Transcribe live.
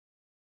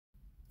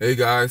Hey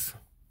guys,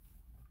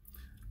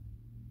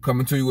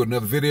 coming to you with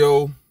another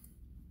video.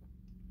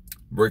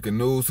 Breaking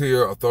news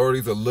here.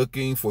 Authorities are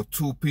looking for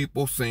two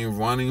people seen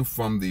running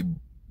from the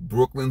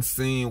Brooklyn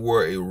scene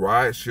where a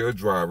rideshare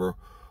driver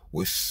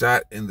was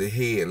shot in the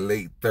head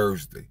late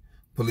Thursday.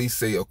 Police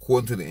say,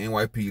 according to the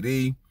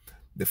NYPD,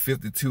 the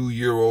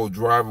 52-year-old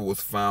driver was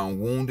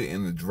found wounded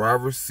in the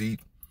driver's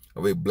seat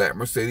of a black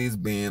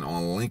Mercedes-Benz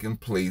on Lincoln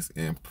Place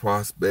in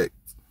Prospect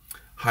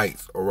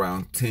Heights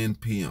around 10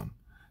 p.m.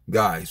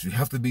 Guys, you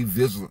have to be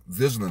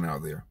vigilant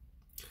out there.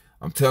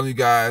 I'm telling you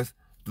guys,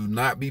 do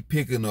not be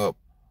picking up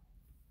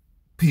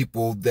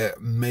people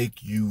that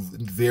make you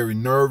very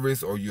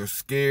nervous or you're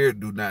scared.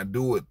 Do not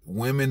do it.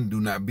 Women, do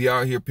not be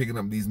out here picking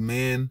up these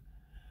men.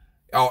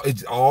 All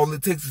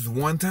it takes is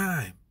one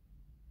time.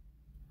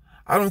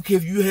 I don't care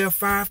if you have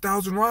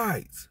 5,000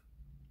 rides.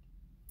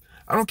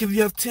 I don't care if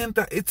you have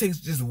 10,000. It takes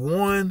just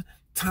one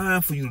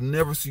time for you to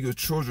never see your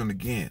children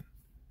again.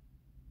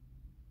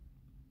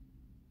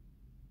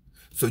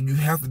 So you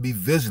have to be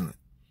vigilant.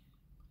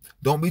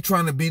 Don't be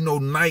trying to be no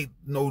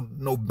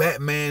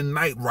Batman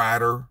night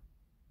rider,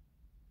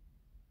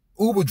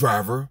 Uber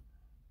driver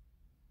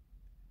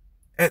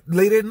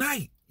late at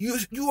night. You're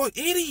an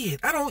idiot.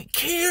 I don't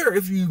care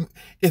if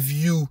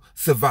you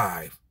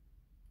survive.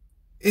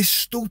 It's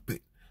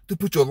stupid to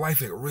put your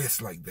life at risk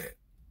like that.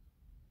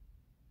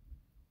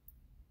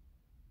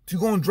 If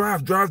you're going to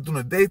drive during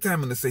the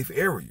daytime in a safe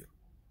area.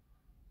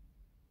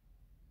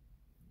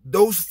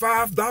 Those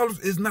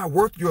 $5 is not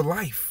worth your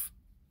life.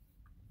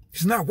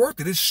 It's not worth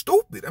it. It's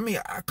stupid. I mean,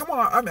 come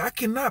on. I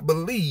cannot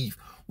believe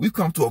we've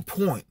come to a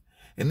point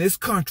in this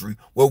country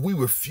where we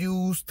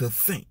refuse to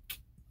think.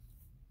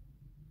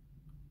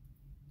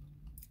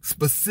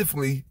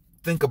 Specifically,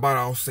 think about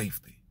our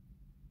safety.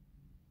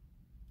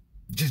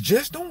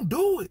 Just don't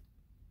do it.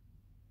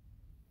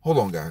 Hold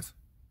on, guys.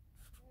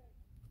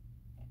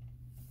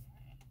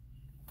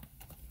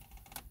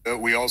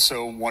 We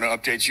also want to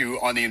update you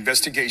on the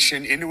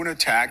investigation into an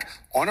attack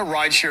on a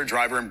rideshare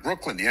driver in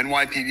Brooklyn. The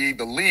NYPD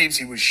believes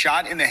he was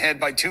shot in the head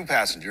by two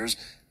passengers.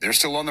 They're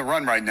still on the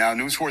run right now.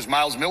 News 4's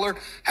Miles Miller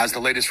has the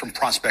latest from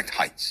Prospect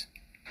Heights.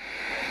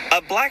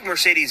 A black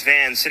Mercedes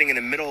van sitting in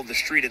the middle of the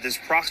street at this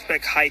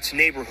Prospect Heights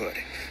neighborhood.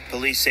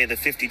 Police say the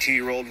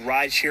 52-year-old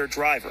rideshare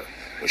driver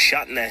was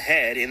shot in the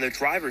head in the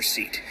driver's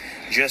seat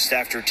just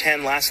after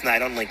 10 last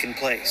night on Lincoln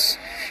Place.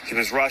 He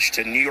was rushed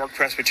to New York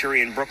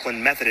Presbyterian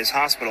Brooklyn Methodist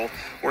Hospital,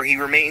 where he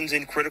remains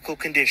in critical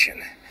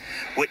condition.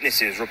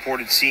 Witnesses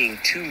reported seeing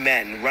two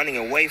men running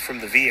away from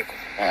the vehicle.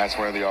 I asked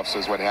one of the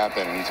officers what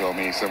happened, and he told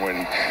me someone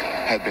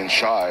had been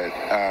shot.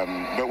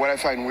 But what I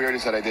find weird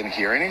is that I didn't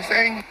hear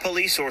anything.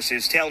 Police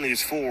sources tell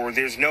News 4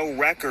 there's no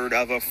record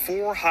of a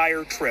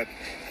for-hire trip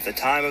at the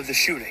time of the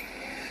shooting.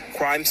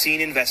 Crime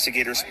scene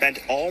investigators spent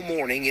all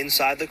morning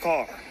inside the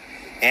car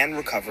and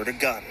recovered a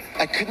gun.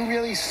 I couldn't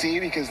really see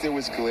because there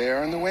was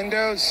glare on the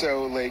window,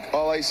 so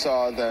all I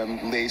saw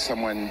them lay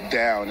someone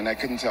down, and I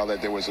couldn't tell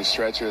that there was a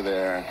stretcher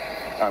there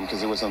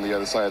because it was on the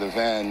other side of the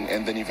van,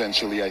 and then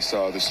eventually I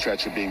saw the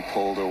stretcher being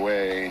pulled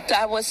away.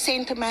 I was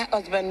saying to my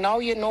husband, now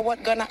you know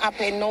what's gonna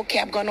happen. No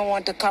cab gonna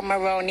want to come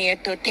around here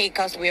to take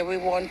us where we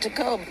want to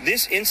go.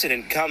 This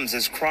incident comes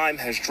as crime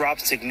has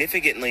dropped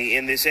significantly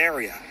in this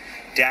area,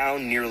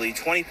 down nearly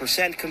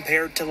 20%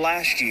 compared to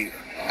last year.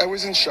 I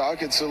was in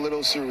shock. It's a little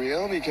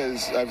surreal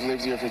because I've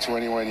lived here for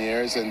 21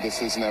 years and this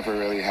has never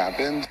really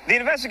happened. The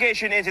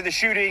investigation into the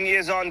shooting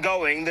is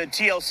ongoing. The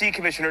TLC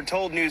commissioner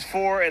told News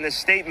 4 in a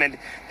statement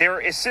they're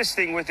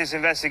assisting with this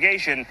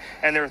investigation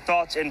and their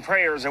thoughts and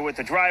prayers are with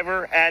the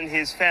driver and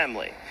his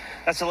family.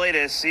 That's the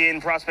latest in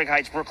Prospect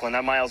Heights, Brooklyn.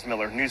 I'm Miles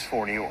Miller, News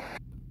 4 New York.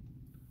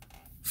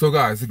 So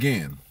guys,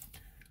 again,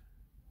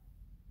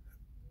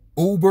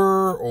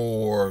 Uber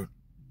or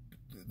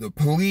the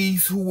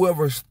police,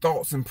 whoever's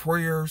thoughts and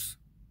prayers,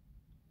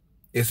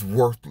 it's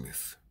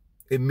worthless.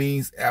 It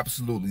means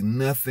absolutely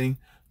nothing.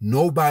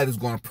 Nobody's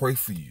going to pray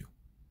for you.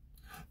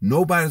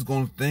 Nobody's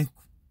going to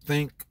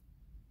think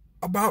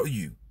about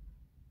you.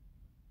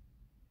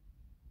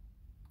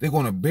 They're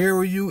going to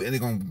bury you and they're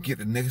going to get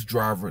the next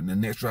driver, and the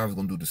next driver's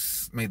going to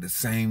make the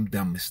same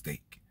dumb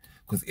mistake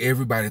because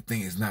everybody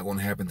thinks it's not going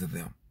to happen to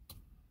them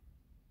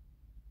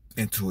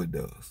until it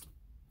does.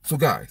 So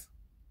guys,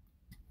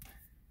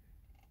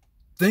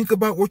 think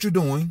about what you're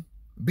doing.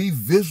 Be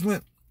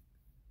vigilant.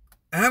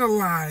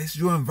 Analyze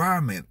your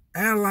environment.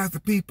 Analyze the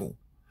people.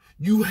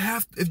 You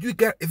have, if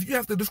you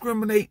have to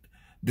discriminate,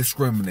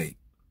 discriminate.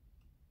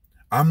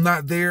 I'm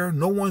not there.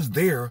 No one's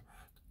there.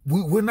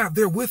 We're not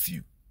there with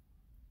you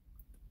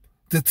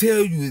to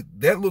tell you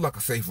that looked like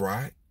a safe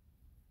ride.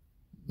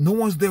 No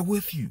one's there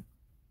with you.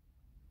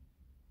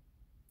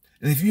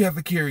 And if you have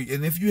to carry,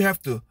 and if you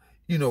have to,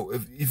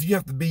 if you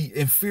have to be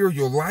in fear of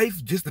your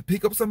life just to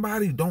pick up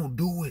somebody, don't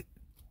do it.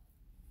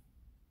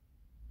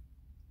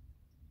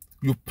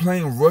 You're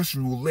playing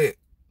Russian roulette.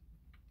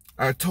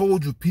 I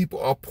told you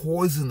people are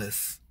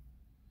poisonous.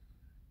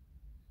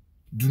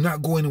 Do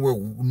not go anywhere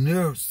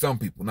near some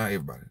people, not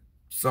everybody.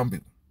 Some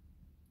people.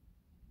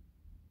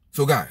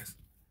 So guys,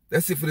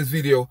 that's it for this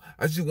video.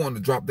 I just wanted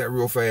to drop that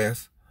real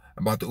fast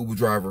about the Uber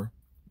driver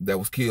that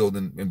was killed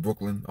in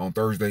Brooklyn on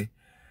Thursday.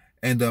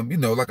 And, you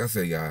know, like I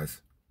said,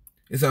 guys,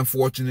 it's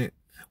unfortunate.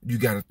 You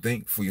got to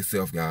think for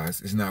yourself,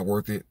 guys. It's not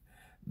worth it.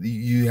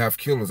 You have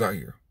killers out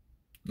here.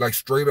 Like,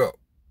 straight up.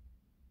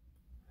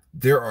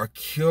 There are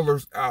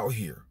killers out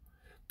here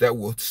that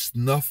will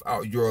snuff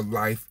out your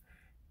life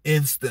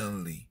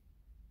instantly.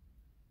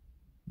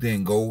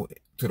 Then go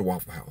to the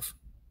Waffle House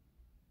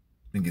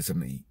and get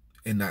something to eat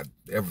and not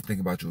ever think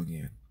about you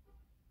again.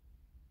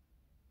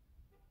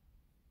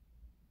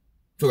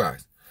 So,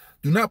 guys,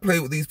 do not play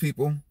with these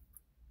people.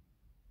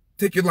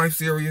 Take your life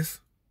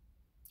serious.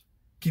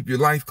 Keep your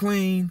life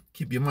clean.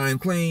 Keep your mind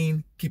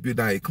clean. Keep your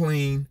diet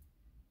clean.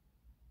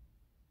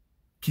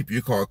 Keep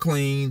your car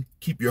clean.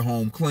 Keep your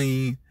home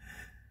clean.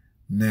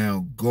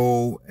 Now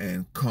go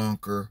and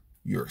conquer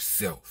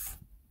yourself.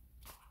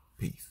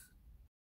 Peace.